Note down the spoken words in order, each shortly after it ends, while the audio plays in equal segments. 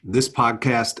This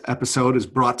podcast episode is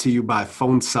brought to you by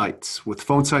Phone Sites. With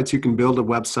Phone Sites, you can build a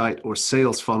website or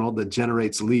sales funnel that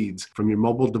generates leads from your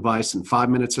mobile device in 5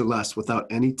 minutes or less without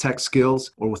any tech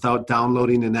skills or without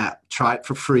downloading an app. Try it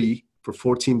for free for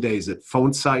 14 days at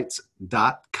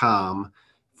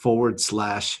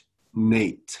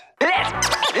phonesites.com/Nate.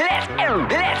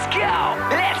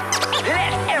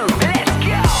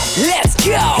 Let's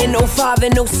go! In 05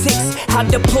 and 06, I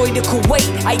deployed to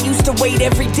Kuwait. I used to wait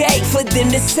every day for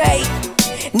them to say,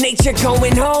 nature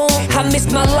going home. I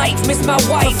missed my life, missed my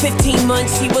wife. For 15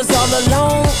 months, she was all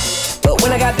alone. But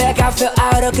when I got back, I felt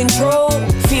out of control.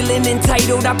 Feeling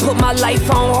entitled, I put my life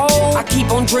on hold. I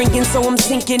keep on drinking, so I'm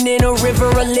sinking in a river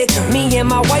of liquor. Me and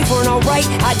my wife weren't alright,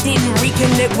 I didn't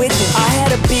reconnect with her. I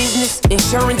had a business,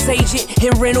 insurance agent,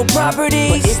 and rental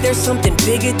properties. But is there something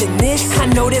bigger than this? I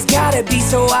know there's gotta be,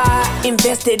 so I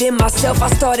invested in myself. I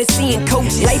started seeing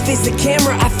coaches. Life is a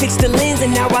camera, I fixed the lens,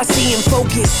 and now I see in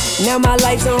focus. Now my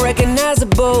life's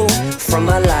unrecognizable from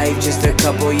my life just a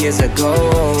couple years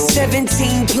ago.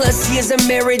 17 plus years of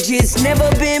marriages,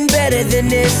 never been better than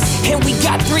this. And we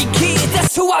got 3 kids,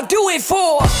 that's who I do it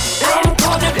for. I'm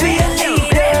called to be a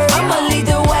leader. I'ma lead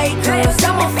the way, cause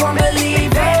I'm a firm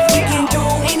believer. We can do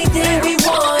anything we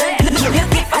want.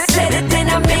 If I said it, then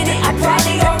I meant it. I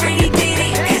probably already did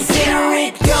it. Consider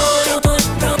it done.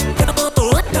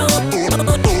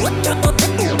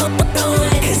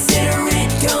 Consider it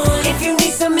done. If you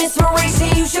need some inspiration,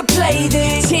 you should play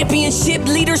this Championship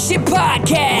Leadership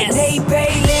Podcast with Nate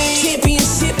Bailey.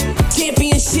 Championship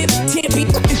Leadership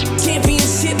Podcast.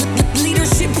 Championship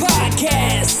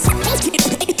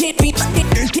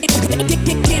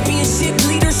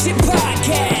Leadership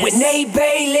Podcast with Nate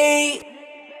Bailey.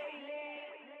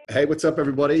 Hey, what's up,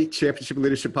 everybody? Championship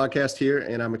Leadership Podcast here,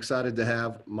 and I'm excited to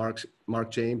have Mark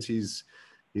James. He's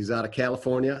out of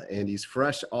California, and he's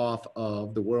fresh off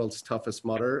of the world's toughest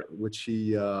mudder, which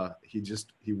he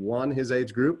won his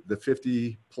age group, the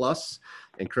 50 plus.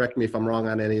 And correct me if I'm wrong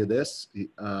on any of this.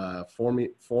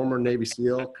 Former Navy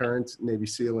SEAL, current Navy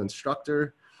SEAL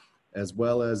instructor, as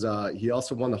well as he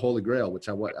also won the Holy Grail, which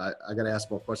I got to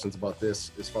ask more questions about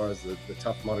this as far as the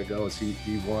Tough Mudder goes. He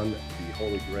won the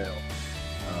Holy Grail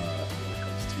when it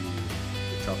comes to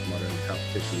the Tough Mudder and the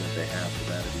competition that they have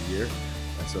for that every year.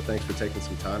 And so thanks for taking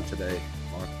some time today,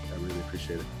 Mark. I really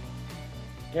appreciate it.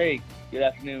 Hey, good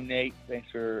afternoon, Nate.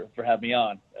 Thanks for having me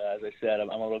on. As I said, I'm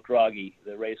a little groggy.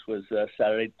 The race was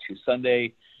Saturday to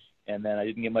Sunday, and then I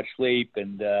didn't get much sleep.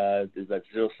 And it was at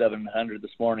 0700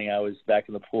 this morning. I was back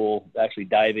in the pool, actually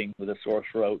diving with a sore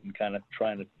throat and kind of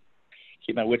trying to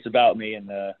keep my wits about me. And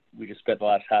we just spent the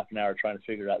last half an hour trying to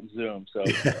figure out Zoom. So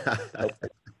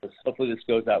hopefully this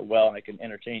goes out well and I can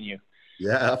entertain you.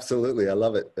 Yeah, absolutely. I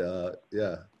love it.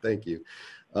 Yeah, thank you.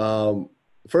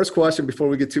 First question before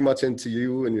we get too much into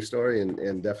you and your story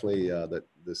and definitely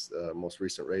this most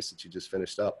recent race that you just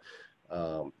finished up.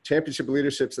 Championship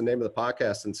Leadership is the name of the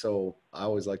podcast. And so I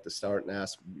always like to start and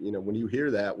ask, when you hear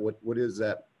that, what is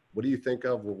that? What do you think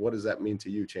of? What does that mean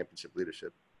to you, Championship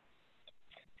Leadership?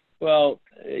 Well,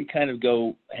 it kind of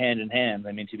go hand in hand.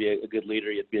 I mean, to be a good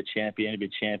leader, you have to be a champion. To be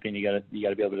a champion, you got to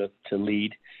be able to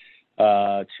lead.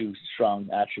 2 strong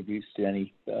attributes to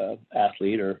any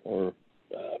athlete or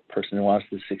person who wants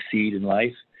to succeed in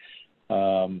life.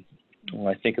 When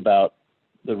I think about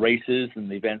the races and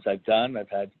the events I've done, I've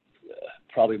had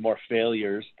probably more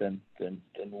failures than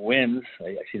wins.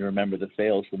 I seem to remember the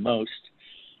fails the most.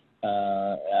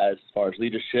 As far as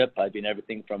leadership, I've been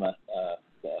everything from a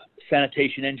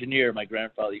sanitation engineer, my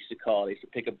grandfather used to call it. He used to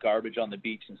pick up garbage on the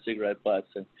beach and cigarette butts,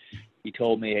 and he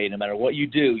told me, hey, no matter what you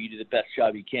do the best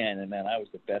job you can. And man, I was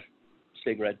the best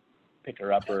cigarette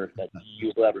picker-upper that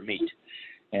you will ever meet.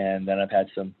 And then I've had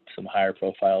some higher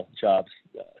profile jobs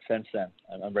since then.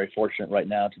 I'm very fortunate right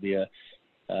now to be an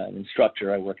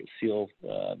instructor. I work at SEAL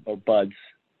or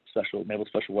BUD/S, Naval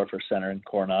Special Warfare Center in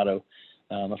Coronado.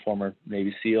 I'm a former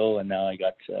Navy SEAL, and now I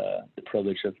got the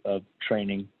privilege of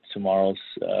training tomorrow's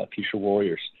future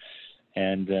warriors.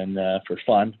 And then for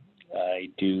fun, I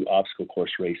do obstacle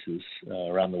course races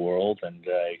around the world, and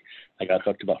I got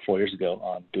hooked about 4 years ago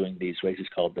on doing these races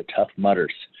called the Tough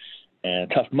Mudders. And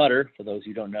Tough Mudder, for those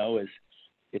who don't know,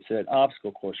 it's an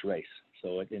obstacle course race.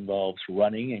 So it involves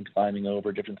running and climbing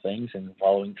over different things and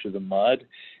following through the mud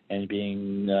and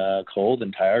being cold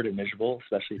and tired and miserable,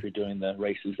 especially if you're doing the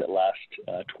races that last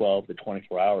 12 to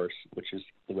 24 hours, which is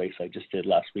the race I just did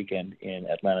last weekend in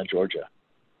Atlanta, Georgia.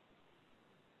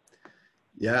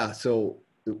 Yeah, so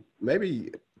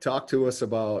maybe talk to us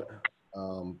about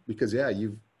because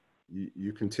you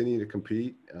continue to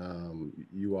compete.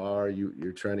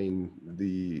 You're training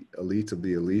the elite of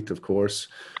the elite, of course.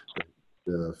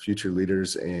 the future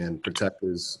leaders and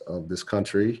protectors of this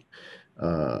country,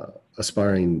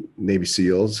 aspiring Navy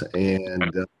SEALs.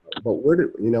 And but where did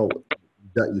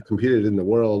that you competed in the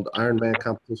world Ironman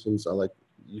competitions?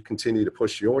 You continue to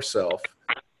push yourself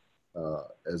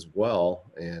as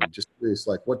well, and just curious,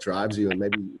 like, what drives you? And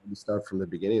maybe you start from the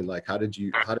beginning. Like, how did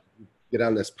you get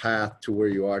on this path to where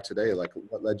you are today? Like,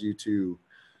 what led you to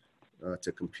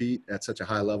compete at such a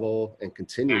high level and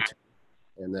continue to?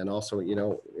 And then also,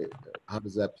 how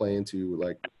does that play into,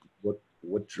 like,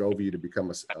 what drove you to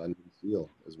become a Navy SEAL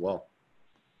as well?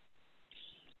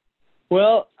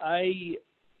 Well, I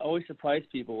always surprise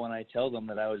people when I tell them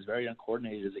that I was very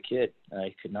uncoordinated as a kid.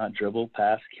 I could not dribble,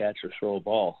 pass, catch, or throw a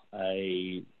ball.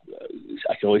 I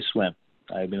could always swim.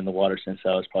 I've been in the water since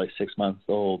I was probably 6 months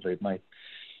old.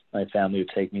 My family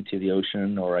would take me to the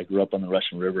ocean, or I grew up on the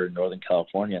Russian River in Northern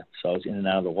California, so I was in and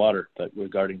out of the water. But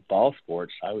regarding ball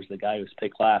sports, I was the guy who was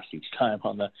picked last each time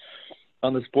on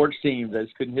the sports teams. I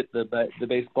just couldn't hit the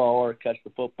baseball or catch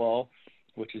the football,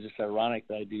 which is just ironic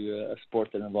that I do a sport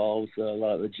that involves a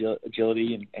lot of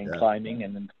agility and climbing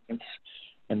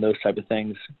and those type of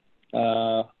things.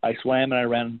 I swam and I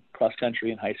ran cross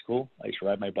country in high school. I used to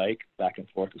ride my bike back and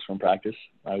forth to swim practice.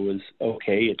 I was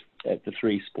okay at the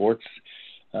three sports,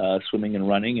 swimming and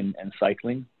running and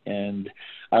cycling. And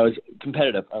I was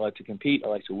competitive. I like to compete. I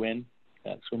like to win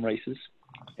at swim races.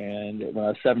 And when I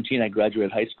was 17, I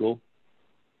graduated high school,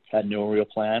 had no real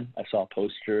plan. I saw a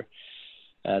poster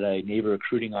at a Navy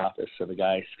recruiting office of a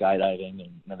guy skydiving and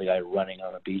another guy running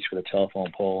on a beach with a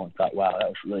telephone pole, and thought, wow, that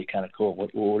was really kind of cool.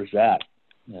 What is that?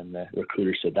 And the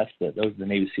recruiter said, those are the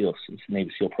Navy SEALs. It's the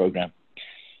Navy SEAL program.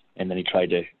 And then he tried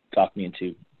to talk me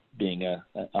into being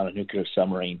on a nuclear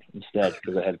submarine instead,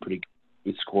 because I had pretty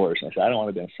good scores. And I said, I don't want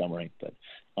to be on a submarine, but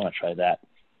I want to try that.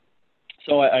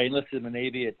 So I enlisted in the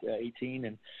Navy at 18,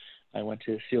 and I went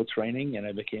to SEAL training, and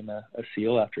I became a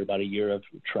SEAL after about a year of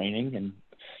training, and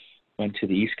went to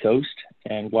the East Coast.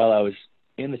 And while I was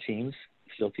in the teams,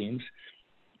 SEAL teams,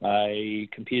 I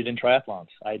competed in triathlons.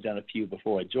 I had done a few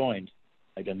before I joined.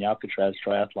 I'd done the Alcatraz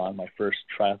triathlon, my first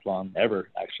triathlon ever,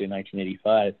 actually in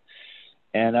 1985.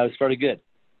 And I was fairly good,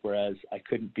 whereas I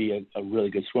couldn't be a really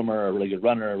good swimmer, a really good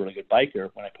runner, a really good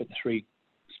biker. When I put the three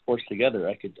sports together,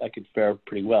 I could fare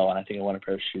pretty well. And I think I won a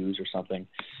pair of shoes or something.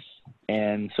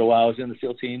 And so while I was in the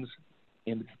SEAL teams,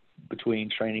 in between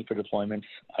training for deployments,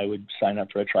 I would sign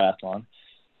up for a triathlon.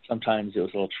 Sometimes it was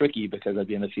a little tricky because I'd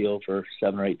be in the field for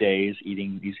 7 or 8 days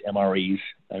eating these MREs.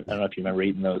 I don't know if you remember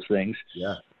eating those things.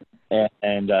 Yeah.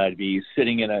 And I'd be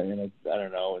sitting in a I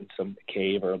don't know, in some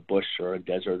cave or a bush or a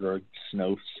desert or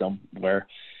snow somewhere,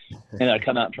 and I'd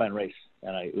come out and try and race.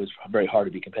 And it was very hard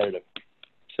to be competitive.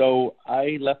 So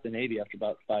I left the Navy after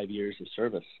about 5 years of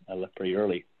service. I left pretty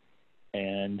early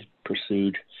and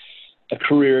pursued a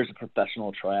career as a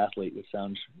professional triathlete, which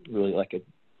sounds really like it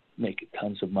make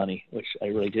tons of money, which I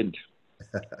really didn't.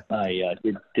 I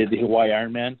did the Hawaii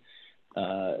Ironman.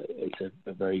 It's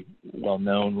a very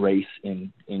well-known race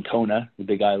in Kona, the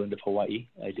big island of Hawaii.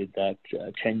 I did that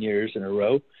 10 years in a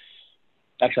row.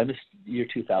 Actually, I missed year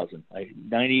 2000.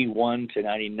 91 to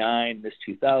 99, missed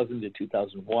 2000 to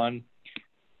 2001.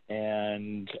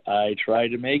 And I tried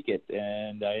to make it,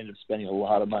 and I ended up spending a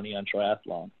lot of money on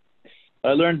triathlon. But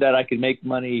I learned that I could make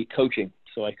money coaching.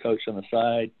 So I coached on the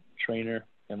side, trainer,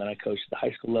 and then I coached at the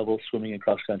high school level, swimming and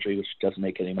cross country, which doesn't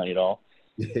make any money at all.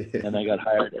 And I got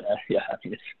hired. And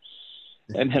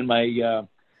then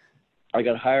I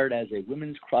got hired as a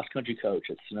women's cross country coach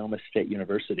at Sonoma State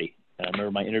University. And I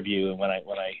remember my interview, and when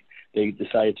they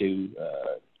decided to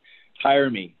hire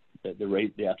me,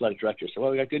 the athletic director said,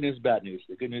 "Well, we got good news and bad news.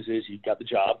 The good news is you got the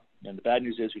job, and the bad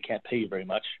news is we can't pay you very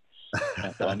much." And I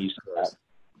thought, I'm used to that.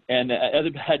 And the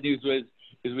other bad news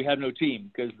is we have no team,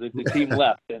 because the team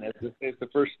left, and it's the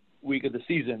first week of the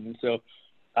season. And so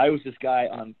I was this guy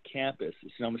on campus at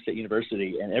Sonoma State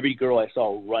University, and every girl I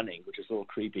saw running, which is a little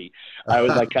creepy, I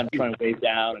was like kind of trying to wave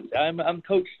down and say, I'm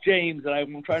Coach James, and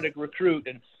I'm trying to recruit.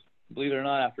 And believe it or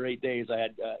not, after 8 days, I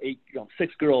had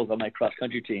 6 girls on my cross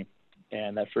country team.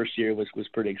 And that first year was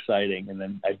pretty exciting. And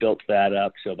then I built that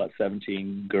up to about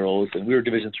 17 girls, and we were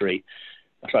Division II.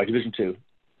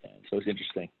 And so it's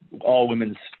interesting. All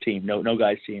women's team, no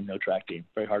guys team, no track team.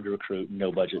 Very hard to recruit,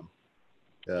 no budget.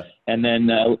 Yeah. And then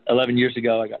 11 years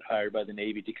ago, I got hired by the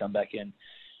Navy to come back in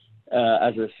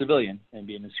as a civilian and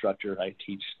be an instructor. I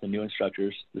teach the new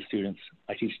instructors, the students.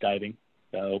 I teach diving,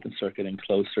 open circuit and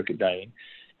closed circuit diving.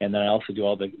 And then I also do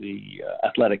all the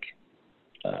athletic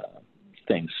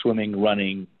things, swimming,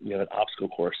 running. We have an obstacle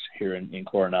course here in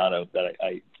Coronado that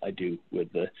I do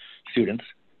with the students.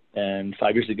 And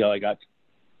 5 years ago, I got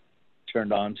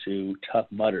turned on to Tough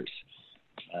Mudders.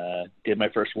 Did my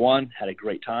first one, had a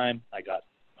great time. I got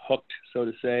hooked, so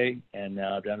to say, and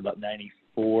now I've done about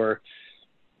 94,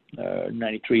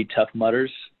 93 Tough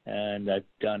Mudders, and I've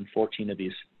done 14 of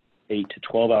these 8 to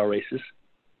 12-hour races.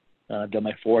 I've done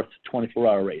my fourth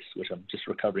 24-hour race, which I'm just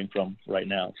recovering from right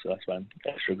now, so that's why I'm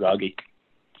extra groggy.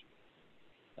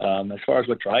 As far as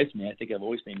what drives me, I think I've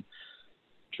always been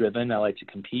driven. I like to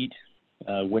compete.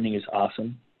 Winning is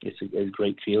awesome. It's a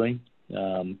great feeling.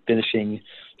 Finishing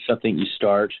something you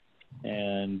start,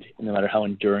 and no matter how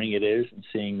enduring it is, and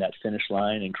seeing that finish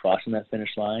line and crossing that finish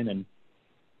line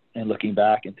and looking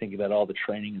back and thinking about all the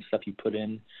training and stuff you put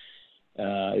in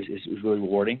is really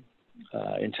rewarding.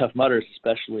 In Tough Mudders,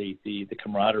 especially the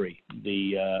camaraderie,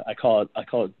 I call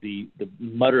it the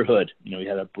mudderhood. You know, we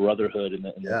had a brotherhood in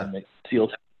the SEAL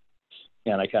team,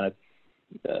 and I kind of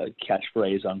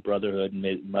catchphrase on brotherhood and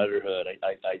mudderhood.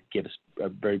 I gave a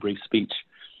very brief speech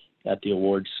at the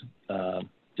awards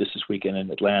just this weekend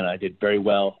in Atlanta. I did very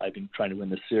well. I've been trying to win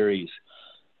the series.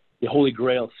 The Holy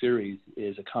Grail series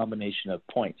is a combination of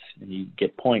points, and you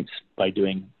get points by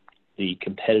doing the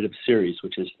competitive series,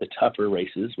 which is the tougher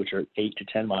races, which are 8 to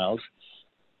 10 miles,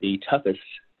 the toughest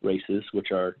races,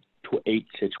 which are 8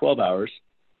 to 12 hours,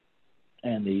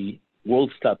 and the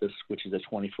world's toughest, which is a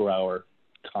 24-hour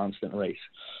constant race.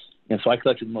 And so I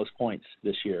collected the most points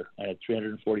this year. I had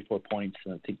 344 points,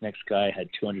 and I think next guy had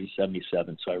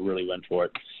 277, so I really went for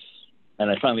it. And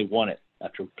I finally won it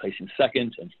after placing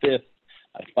second and fifth.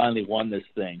 I finally won this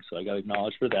thing, so I got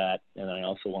acknowledged for that. And I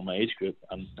also won my age group.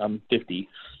 I'm 50,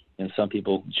 and some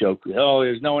people joke, oh,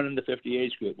 there's no one in the 50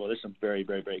 age group. Well, there's some very,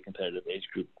 very, very competitive age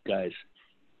group guys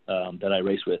that I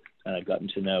race with, and I've gotten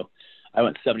to know. I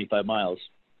went 75 miles,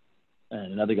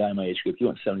 and another guy in my age group, he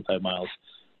went 75 miles.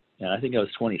 And I think I was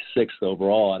 26th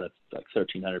overall out of like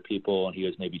 1,300 people, and he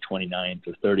was maybe 29th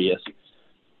or 30th.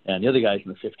 And the other guys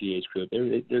in the 50 age group,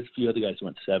 there's a few other guys who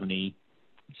went 70,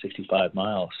 65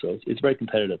 miles. So it's very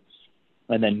competitive.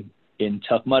 And then in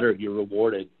Tough Mudder, you're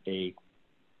rewarded a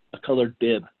colored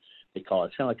bib, they call it.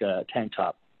 It's kind of like a tank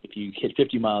top. If you hit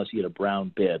 50 miles, you get a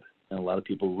brown bib. And a lot of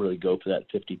people really go for that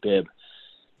 50 bib.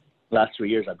 The last 3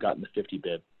 years, I've gotten the 50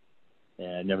 bib,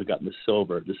 and I've never gotten the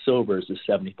silver. The silver is the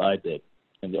 75 bib.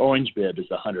 And the orange bib is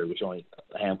the 100, which only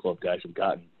a handful of guys have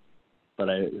gotten. But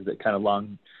it's a kind of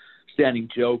long-standing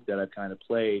joke that I've kind of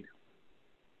played,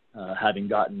 having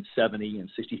gotten 70 and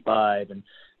 65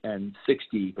 and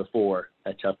 60 before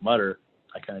at Tough Mudder.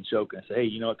 I kind of joke and I say, hey,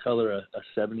 you know what color a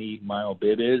 70-mile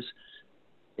bib is?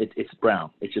 It's brown.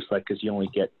 It's just like because you only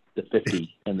get the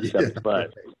 50 and the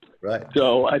 75. Right.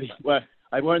 So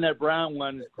I won that brown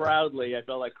one proudly. I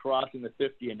felt like crossing the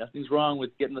 50, and nothing's wrong with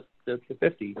getting the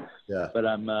 50. Yeah. But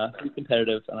I'm pretty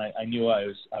competitive, and I knew I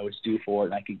was due for it,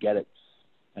 and I could get it.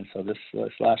 And so this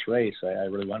last race, I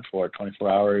really went for it. 24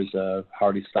 hours,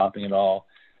 hardly stopping at all.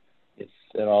 It's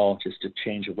at all just to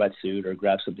change a wetsuit or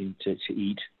grab something to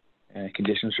eat. And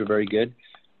conditions were very good,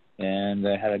 and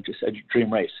I had just a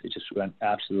dream race. It just went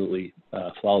absolutely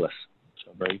flawless.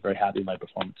 So very, very happy with my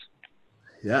performance.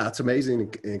 Yeah, it's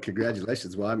amazing, and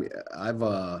congratulations. Well, I mean, I've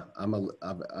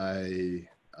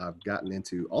gotten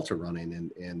into ultra running,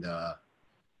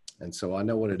 and so I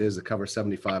know what it is to cover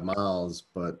 75 miles,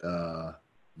 but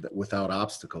without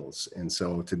obstacles. And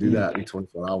so to do that in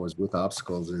 24 hours with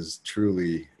obstacles is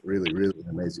truly, really, really an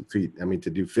amazing feat. I mean, to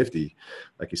do 50,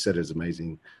 like you said, is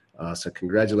amazing. So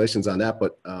congratulations on that.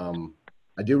 But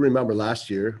I do remember last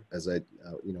year, as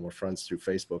we're friends through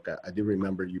Facebook. I do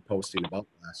remember you posting about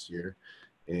last year.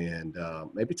 And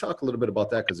maybe talk a little bit about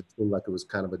that, because it seemed like it was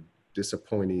kind of a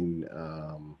disappointing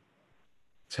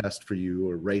test for you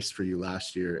or race for you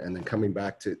last year, and then coming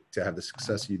back to have the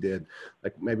success you did.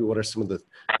 Like, maybe what are some of the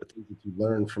things that you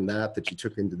learned from that you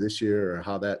took into this year, or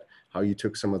how you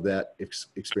took some of that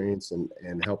experience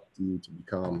and helped you to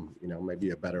become,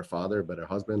 maybe a better father, better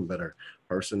husband, better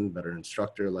person, better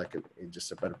instructor, like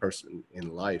just a better person in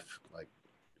life. Like,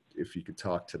 if you could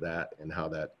talk to that and how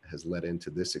that has led into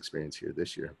this experience here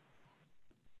this year.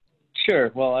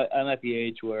 Sure. Well, I'm at the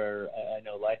age where I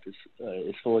know life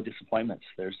is full of disappointments.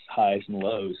 There's highs and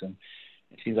lows, and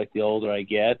it seems like the older I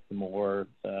get, the more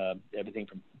everything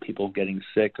from people getting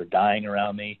sick or dying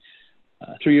around me.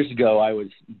 3 years ago, I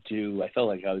felt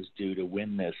like I was due to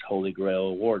win this Holy Grail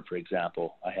award, for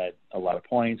example. I had a lot of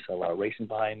points, a lot of racing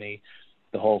behind me.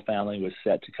 The whole family was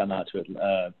set to come out to it.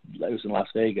 It was in Las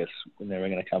Vegas, when they were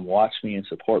going to come watch me and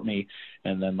support me.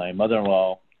 And then my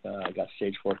mother-in-law got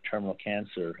stage 4 terminal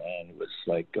cancer, and it was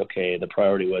like, okay, the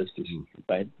priority was to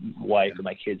my wife and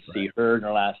my kids see her in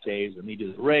her last days and me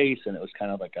do the race. And it was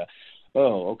kind of like kind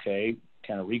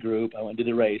of regroup. I went to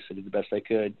the race. I did the best I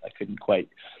could. I couldn't quite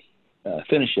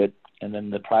finish it. And then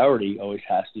the priority always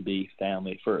has to be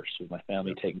family first, with my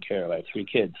family taken care of. I have 3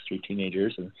 kids, 3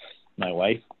 teenagers, and my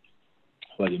wife,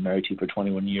 who I've been married to for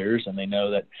 21 years, and they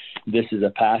know that this is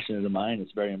a passion of mine.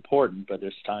 It's very important, but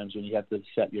there's times when you have to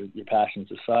set your passions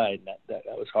aside, and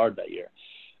that was hard that year.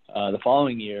 The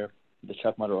following year, the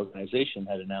Tough Mudder organization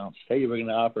had announced, hey, we're going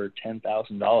to offer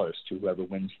 $10,000 to whoever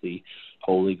wins the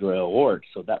Holy Grail Award.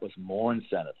 So that was more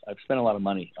incentive. I've spent a lot of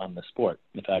money on the sport.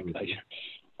 In fact,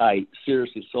 I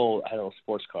seriously sold. I had a little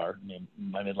sports car. I mean,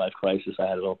 my midlife crisis, I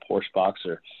had a little Porsche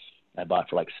Boxer I bought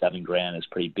for like $7,000. It's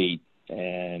pretty beat.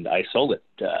 And I sold it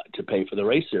to pay for the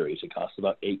race series. It costs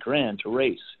about $8,000 to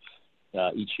race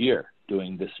each year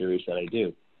doing this series that I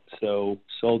do. So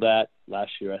sold that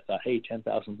last year. I thought, hey,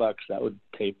 $10,000, that would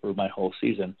pay for my whole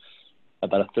season.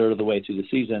 About a third of the way through the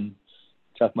season,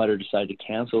 Tough Mudder decided to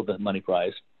cancel the money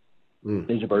prize.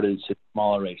 They diverted it to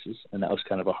smaller races, and that was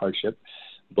kind of a hardship.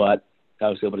 But I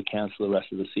was able to cancel the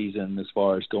rest of the season as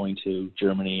far as going to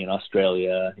Germany and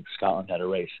Australia. I think Scotland had a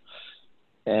race.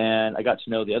 And I got to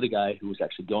know the other guy who was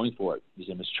actually going for it. His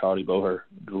name is Charlie Boher,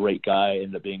 great guy.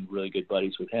 Ended up being really good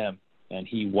buddies with him. And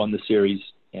he won the series,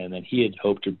 and then he had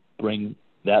hoped to bring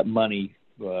that money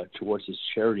towards his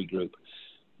charity group,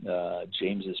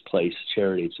 James's Place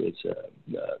Charity.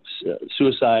 It's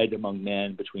suicide among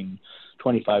men between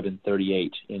 25 and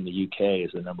 38 in the UK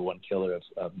is the number 1 killer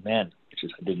of men, which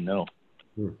is I didn't know.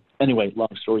 Anyway,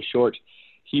 long story short,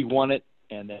 he won it.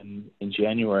 And then in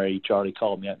January, Charlie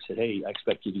called me up and said, hey, I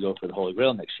expect you to go for the Holy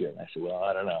Grail next year. And I said, well,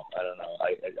 I don't know.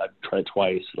 I've tried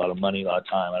twice, a lot of money, a lot of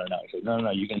time. I don't know. He said, no,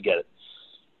 you're going to get it.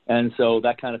 And so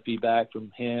that kind of feedback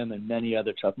from him and many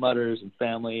other Tough Mudders and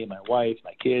family, my wife,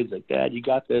 my kids, like, Dad, you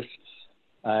got this.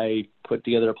 I put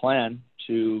together a plan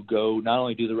to go not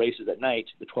only do the races at night,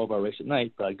 the 12-hour race at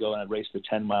night, but I'd go and I'd race the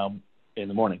 10-mile in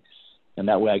the morning. And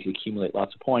that way I could accumulate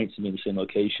lots of points and be in the same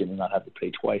location and not have to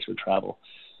pay twice for travel.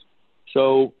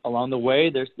 So along the way,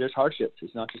 there's hardships.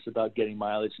 It's not just about getting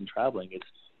mileage and traveling. It's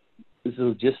the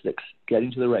logistics,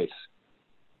 getting to the race,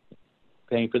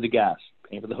 paying for the gas,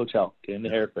 paying for the hotel, getting the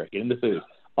airfare, getting the food.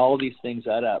 All of these things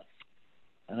add up.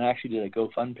 And I actually did a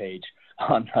GoFund page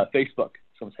on Facebook.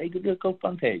 Someone said, hey, do a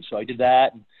GoFund page. So I did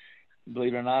that. And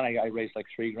believe it or not, I raised like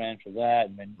 $3,000 for that.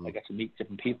 And then I got to meet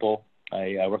different people.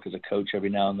 I work as a coach every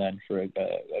now and then for a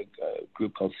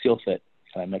group called SealFit.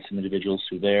 I met some individuals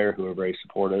through there who were very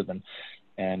supportive, and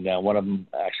one of them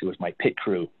actually was my pit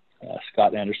crew.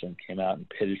 Scott Anderson came out and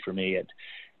pitted for me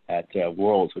at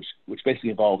Worlds, which basically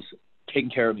involves taking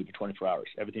care of me for 24 hours,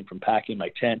 everything from packing my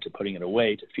tent to putting it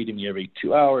away to feeding me every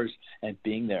 2 hours and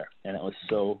being there, and it was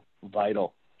so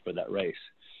vital for that race.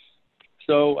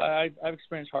 So I've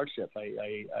experienced hardship.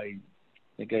 I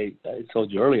think I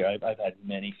told you earlier, I've had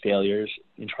many failures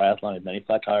in triathlon. I had many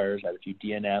flat tires. I had a few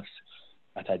DNFs.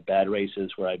 I've had bad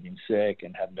races where I've been sick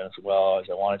and haven't done as well as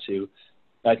I wanted to.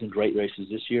 I had some great races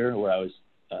this year where I was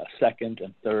second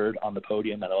and third on the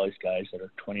podium at all these guys that are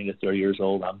 20 to 30 years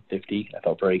old. I'm 50. I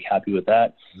felt very happy with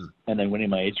that. And then winning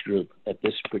my age group at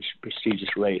this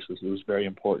prestigious race was very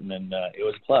important, and it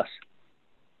was a plus.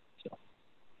 So.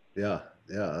 Yeah,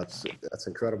 that's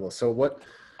incredible. So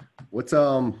what's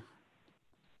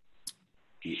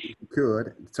you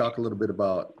could talk a little bit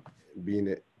about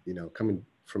being coming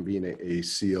from being a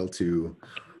SEAL to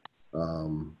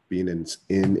being an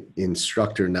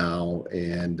instructor now,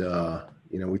 and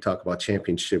we talk about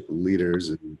championship leaders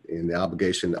and the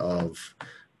obligation of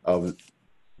the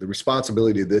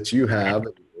responsibility that you have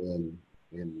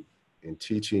in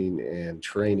teaching and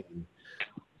training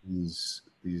these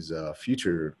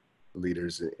future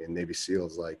leaders in Navy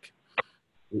SEALs. Like,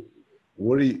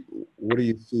 what do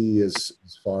you see as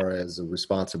far as a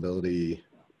responsibility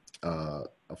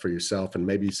for yourself, and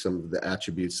maybe some of the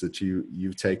attributes that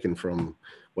you've taken from,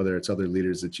 whether it's other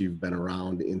leaders that you've been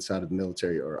around inside of the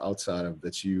military or outside of,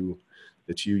 that you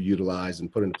utilize and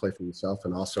put into play for yourself,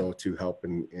 and also to help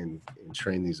and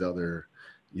train these other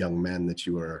young men that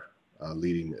you are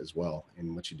leading as well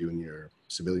in what you do in your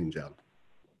civilian job?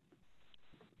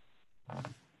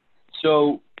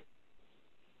 So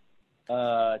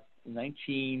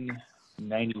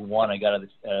 1991, I got out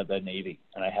of the Navy,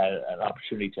 and I had an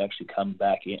opportunity to actually come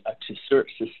back in, to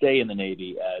stay in the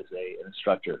Navy as an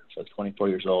instructor. So I was 24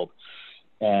 years old,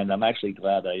 and I'm actually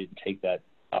glad that I didn't take that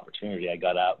opportunity. I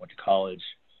got out, went to college,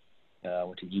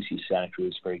 went to UC Santa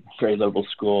Cruz, very, very liberal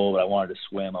school, but I wanted to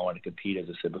swim. I wanted to compete, as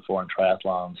I said before, in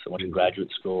triathlons. I went to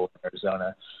graduate school in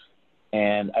Arizona,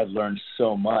 and I've learned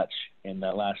so much in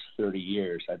the last 30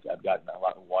 years. I've gotten a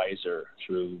lot wiser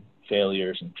through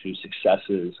failures and through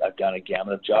successes. I've done a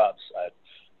gamut of jobs.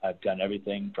 I've done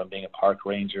everything from being a park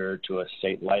ranger to a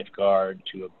state lifeguard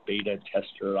to a beta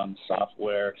tester on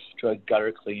software to a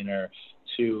gutter cleaner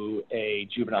to a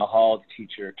juvenile hall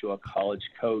teacher to a college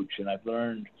coach. And I've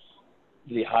learned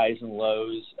the highs and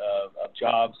lows of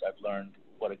jobs. I've learned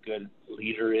what a good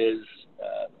leader is.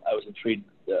 I was in 3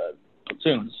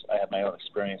 platoons. I have my own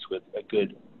experience with a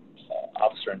good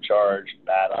officer in charge,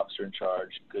 bad officer in charge,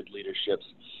 good leaderships.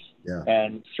 Yeah.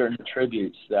 And certain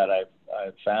attributes that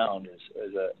I've found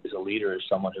as a leader is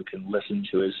someone who can listen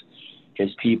to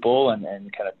his people and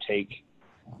kind of take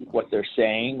what they're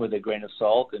saying with a grain of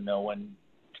salt and know when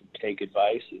to take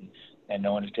advice and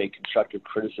know when to take constructive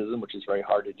criticism, which is very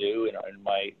hard to do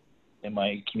in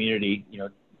my community.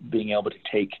 Being able to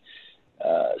take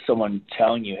someone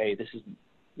telling you, hey, this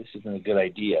isn't a good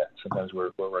idea. Sometimes we're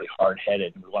really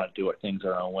hard-headed and we want to do things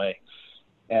our own way.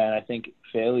 And I think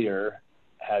failure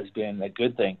has been a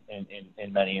good thing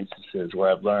in many instances where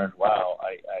I've learned, wow,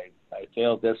 I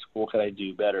failed this. What could I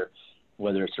do better?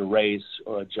 Whether it's a race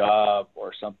or a job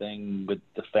or something with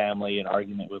the family, an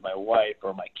argument with my wife,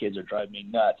 or my kids are driving me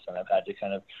nuts, and I've had to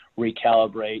kind of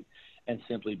recalibrate and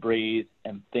simply breathe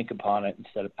and think upon it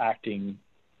instead of acting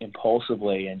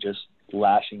impulsively and just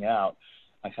lashing out.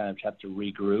 I kind of have to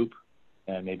regroup,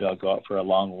 and maybe I'll go out for a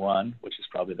long run, which is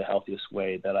probably the healthiest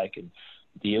way that I can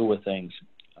deal with things.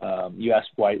 You ask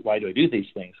why do I do these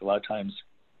things? A lot of times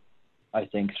I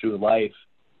think through life,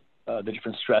 the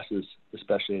different stresses,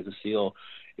 especially as a SEAL,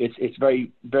 it's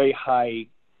very, very high,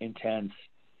 intense,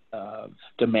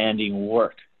 demanding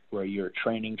work where you're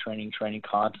training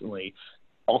constantly.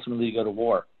 Ultimately, you go to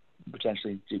war,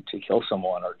 potentially to kill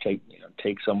someone or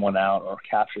take someone out or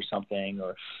capture something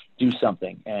or do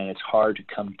something. And it's hard to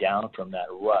come down from that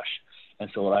rush. And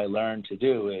so what I learned to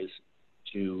do is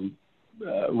to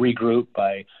regroup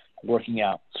by working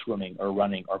out, swimming or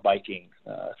running or biking.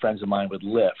 Friends of mine would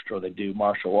lift, or they do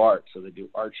martial arts, or they do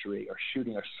archery or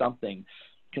shooting or something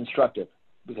constructive.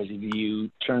 Because if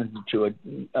you turn to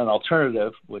an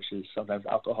alternative, which is sometimes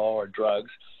alcohol or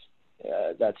drugs,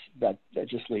 that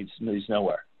just leads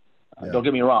nowhere. Yeah. Don't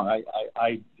get me wrong.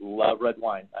 I love red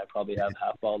wine. I probably have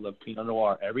half bottle of Pinot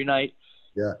Noir every night.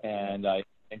 Yeah. And I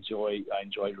enjoy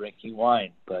drinking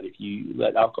wine. But if you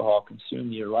let alcohol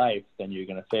consume your life, then you're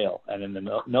going to fail. And in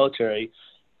the military,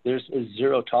 there's a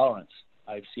zero tolerance.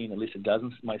 I've seen at least a dozen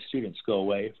of my students go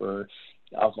away for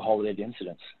alcohol-related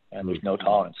incidents, and there's no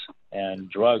tolerance. And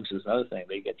drugs is another thing.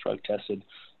 They get drug tested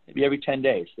maybe every 10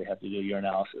 days. They have to do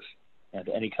urinalysis. And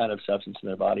any kind of substance in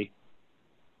their body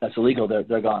that's illegal, they're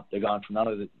gone. They're gone from not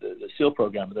only the SEAL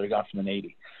program, but they're gone from the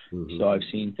Navy. Mm-hmm. So I've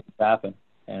seen things happen,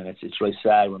 and it's really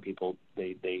sad when people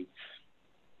they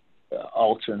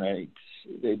alternate.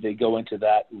 They go into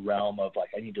that realm of like,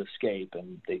 I need to escape,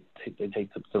 and they take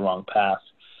the wrong path.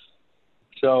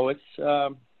 So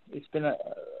it's been an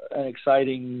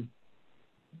exciting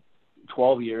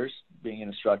 12 years being an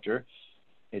instructor.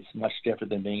 It's much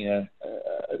different than being a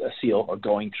SEAL or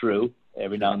going through.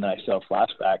 Every now and then I still have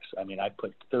flashbacks. I mean, I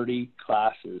put 30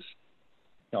 classes.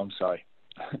 No, I'm sorry.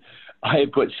 I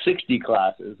put 60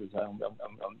 classes. I'm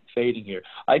fading here.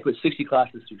 I put 60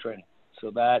 classes through training.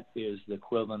 So that is the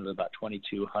equivalent of about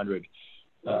 2,200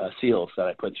 SEALs that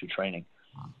I put through training.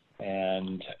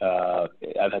 And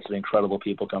I've had some incredible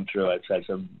people come through. I've had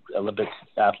some Olympic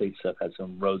athletes. I've had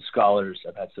some Rhodes Scholars.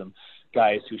 I've had some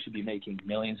guys who should be making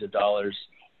millions of dollars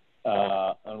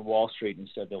on Wall Street.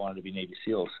 Instead, they wanted to be Navy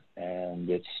SEALs. And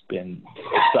it's been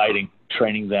exciting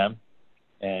training them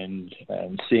and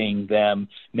seeing them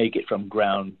make it from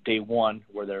ground day one,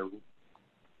 where they're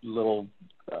little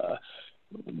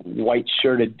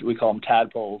white-shirted, we call them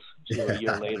tadpoles, to a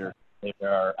year later. They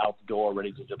are out the door,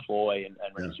 ready to deploy and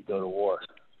ready to go to war.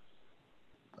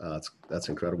 That's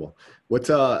incredible. What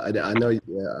I know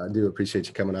I do appreciate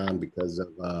you coming on, because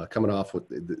of coming off with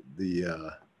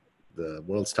the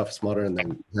world's toughest mudder and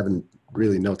then having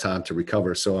really no time to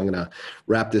recover. So I'm going to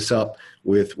wrap this up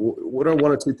with what are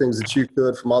one or two things that you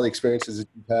could, from all the experiences that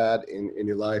you've had in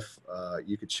your life,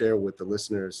 you could share with the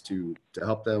listeners to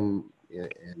help them,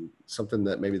 and something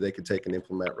that maybe they could take and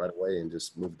implement right away and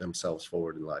just move themselves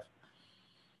forward in life.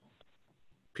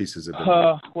 Pieces of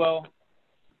well,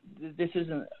 this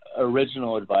isn't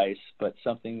original advice, but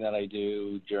something that I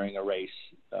do during a race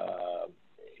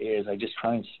is I just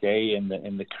try and stay in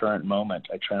the current moment.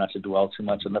 I try not to dwell too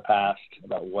much on the past,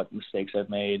 about what mistakes I've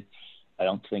made. I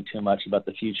don't think too much about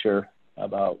the future,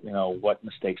 about what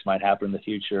mistakes might happen in the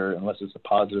future, unless it's a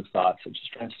positive thought. So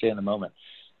just try and stay in the moment.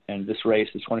 And this race,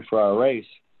 this 24-hour race,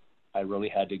 I really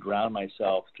had to ground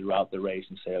myself throughout the race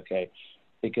and say, okay,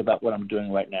 think about what I'm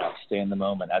doing right now. Stay in the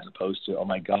moment, as opposed to, oh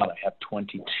my God, I have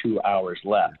 22 hours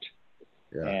left.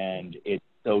 Yeah. And it's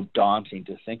so so daunting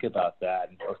to think about that,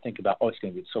 or think about, oh, it's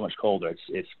going to be so much colder.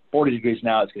 It's 40 degrees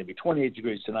now. It's going to be 28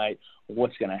 degrees tonight.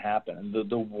 What's going to happen? And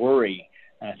the worry,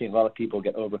 and I think a lot of people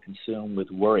get overconsumed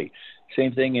with worry.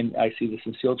 Same thing, and I see this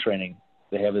in SEAL training.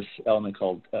 They have this element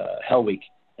called Hell Week,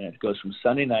 and it goes from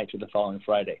Sunday night to the following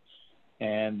Friday.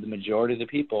 And the majority of the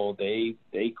people, they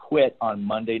quit on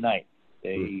Monday night.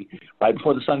 They right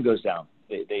before the sun goes down.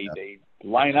 They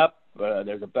line up.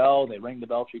 There's a bell. They ring the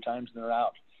bell 3 times and they're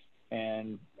out.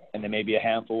 And then maybe a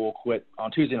handful will quit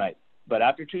on Tuesday night. But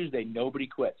after Tuesday, nobody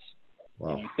quits.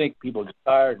 Wow. And you think people get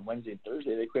tired, and Wednesday and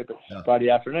Thursday they quit, but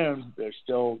Friday afternoon there's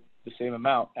still the same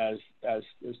amount as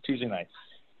Tuesday night.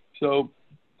 So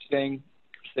staying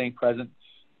present.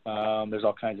 There's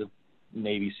all kinds of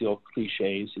Navy SEAL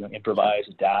cliches, improvise,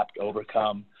 adapt,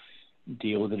 overcome,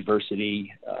 deal with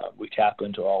adversity. We tap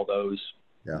into all those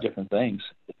different things.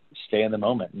 Stay in the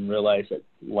moment and realize that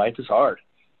life is hard,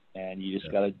 and you just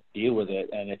got to deal with it.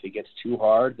 And if it gets too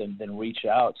hard, then reach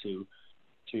out to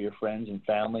your friends and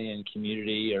family and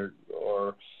community, or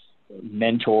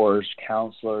mentors,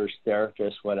 counselors,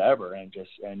 therapists, whatever, and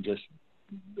just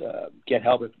get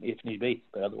help if need be.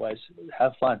 But otherwise,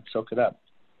 have fun, soak it up.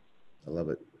 I love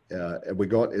it.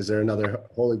 Is there another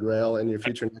Holy Grail in your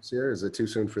future next year? Or is it too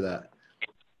soon for that?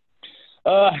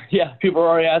 Yeah, people are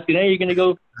already asking, hey, you're going to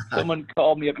go? Someone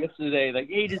called me up yesterday, like,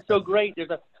 hey, it's so great. There's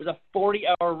a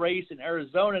 40-hour race in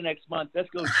Arizona next month. Let's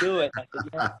go do it. I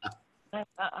said, yeah,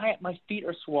 my feet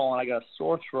are swollen. I got a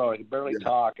sore throat. I can barely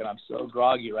talk, and I'm so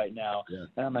groggy right now. Yeah.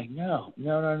 And I'm like, no.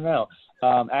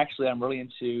 Actually, I'm really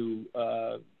into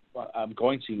I'm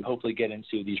going to hopefully get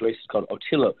into these races called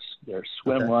Otillos. They're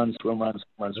swim, runs.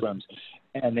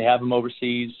 And they have them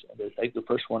overseas. I think the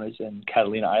first one is in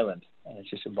Catalina Island, and it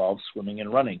just involves swimming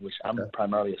and running, which I'm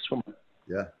primarily a swimmer.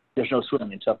 Yeah. There's no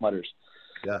swimming in Tough Mudders.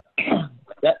 Yeah.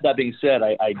 That being said,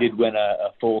 I did win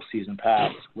a full season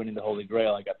pass. Winning the Holy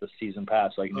Grail, I got the season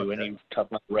pass, so I can do any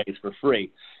Tough Mudder race for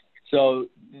free. So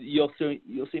you'll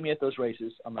see me at those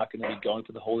races. I'm not going to be going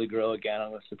for the Holy Grail again. I'm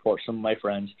going to support some of my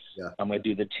friends. Yeah. I'm going to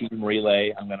do the team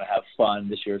relay. I'm going to have fun.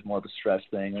 This year is more of a stress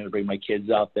thing. I'm going to bring my kids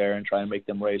out there and try and make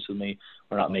them race with me,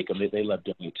 or not make them. They love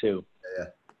doing it too. Yeah.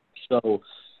 So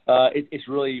it's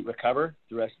really recover.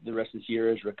 The rest of this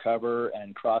year is recover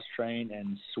and cross train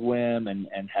and swim and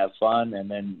have fun,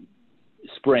 and then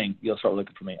spring you'll start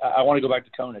looking for me. I want to go back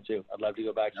to Kona too. I'd love to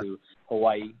go back to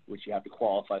Hawaii, which you have to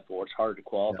qualify for. It's harder to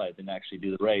qualify than actually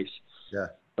do the race. Yeah,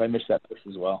 but I miss that place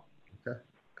as well. Okay,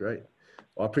 great.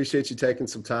 Well, I appreciate you taking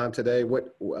some time today.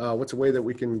 What's a way that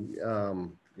we can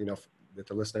that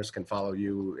the listeners can follow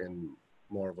you and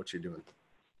more of what you're doing?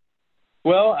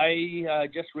 Well, I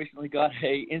just recently got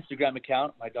a Instagram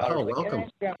account. My daughter's welcome.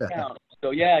 Instagram account.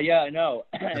 So yeah, I know.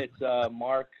 It's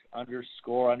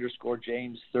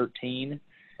Mark_James13.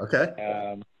 Okay.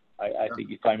 I think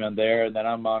you find me on there, and then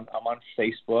I'm on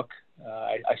Facebook.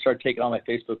 I started taking all my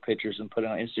Facebook pictures and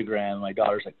putting it on Instagram. My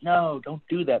daughter's like, no, don't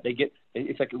do that.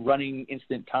 It's like a running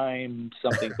instant time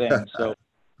something thing. So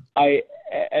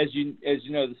as you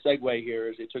know, the segue here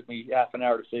is it took me half an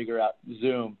hour to figure out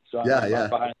Zoom. So I'm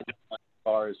behind the as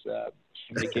far as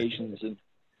communications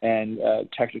and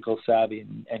technical savvy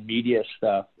and media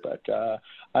stuff. But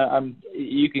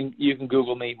you can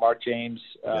Google me, Mark James.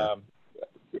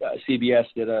 CBS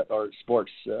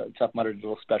Sports Tough Mudder did a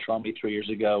little special on me 3 years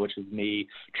ago, which is me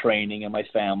training and my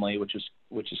family, which is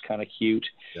kind of cute.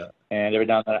 Yeah. And every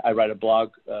now and then I write a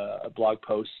blog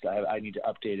post. I need to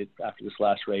update it after this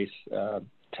last race.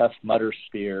 Tough Mudder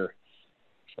Sphere.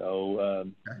 So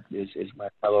is my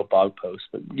little blog post.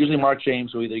 But usually Mark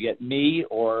James will either get me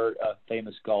or a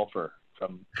famous golfer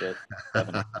from the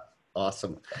 70s.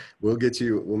 Awesome. We'll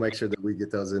make sure that we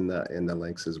get those in the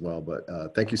links as well. But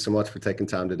thank you so much for taking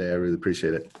time today. I really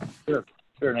appreciate it. Sure,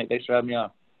 Nate. Thanks for having me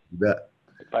on. You bet.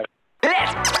 Bye.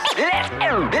 Let's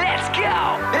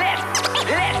go.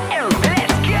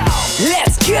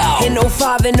 Let's go. In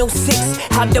 05 and 06,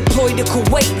 I deployed to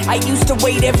Kuwait. I used to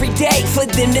wait every day for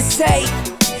them to say,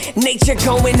 nature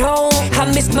going home. I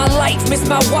missed my life, missed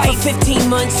my wife. For 15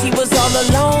 months, she was all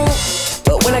alone.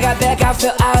 But when I got back, I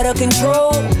felt out of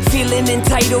control. Feeling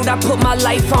entitled, I put my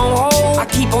life on hold. I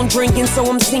keep on drinking, so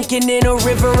I'm sinking in a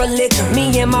river of liquor.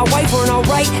 Me and my wife weren't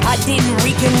alright, I didn't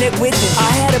reconnect with her. I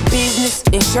had a business,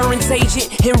 insurance agent,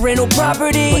 and rental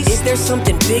properties. But is there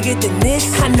something bigger than this?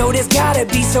 I know there's gotta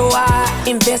be, so I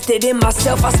invested in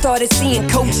myself. I started seeing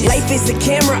coaches. Life is a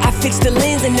camera, I fixed the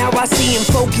lens, and now I see in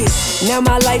focus. Now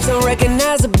my life's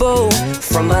unrecognizable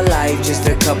from my life just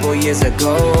a couple years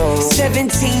ago.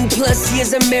 17 plus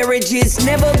years of marriage, it's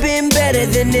never been better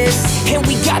than this. And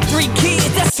we got 3 kids,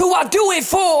 that's who I do it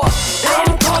for.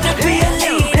 I'm called to be a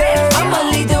leader, I'ma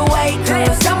lead the way,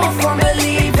 cause I'm a firm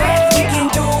believer.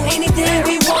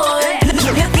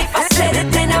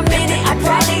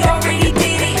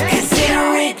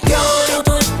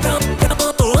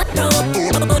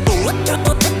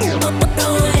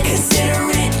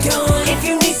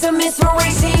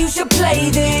 should play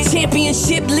this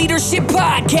Championship Leadership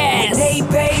Podcast with Nate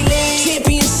Bailey.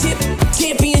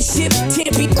 Championship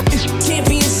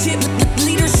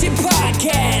Leadership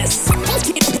Podcast.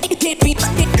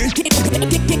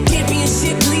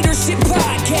 Championship Leadership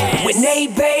Podcast with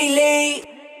Nate Bailey.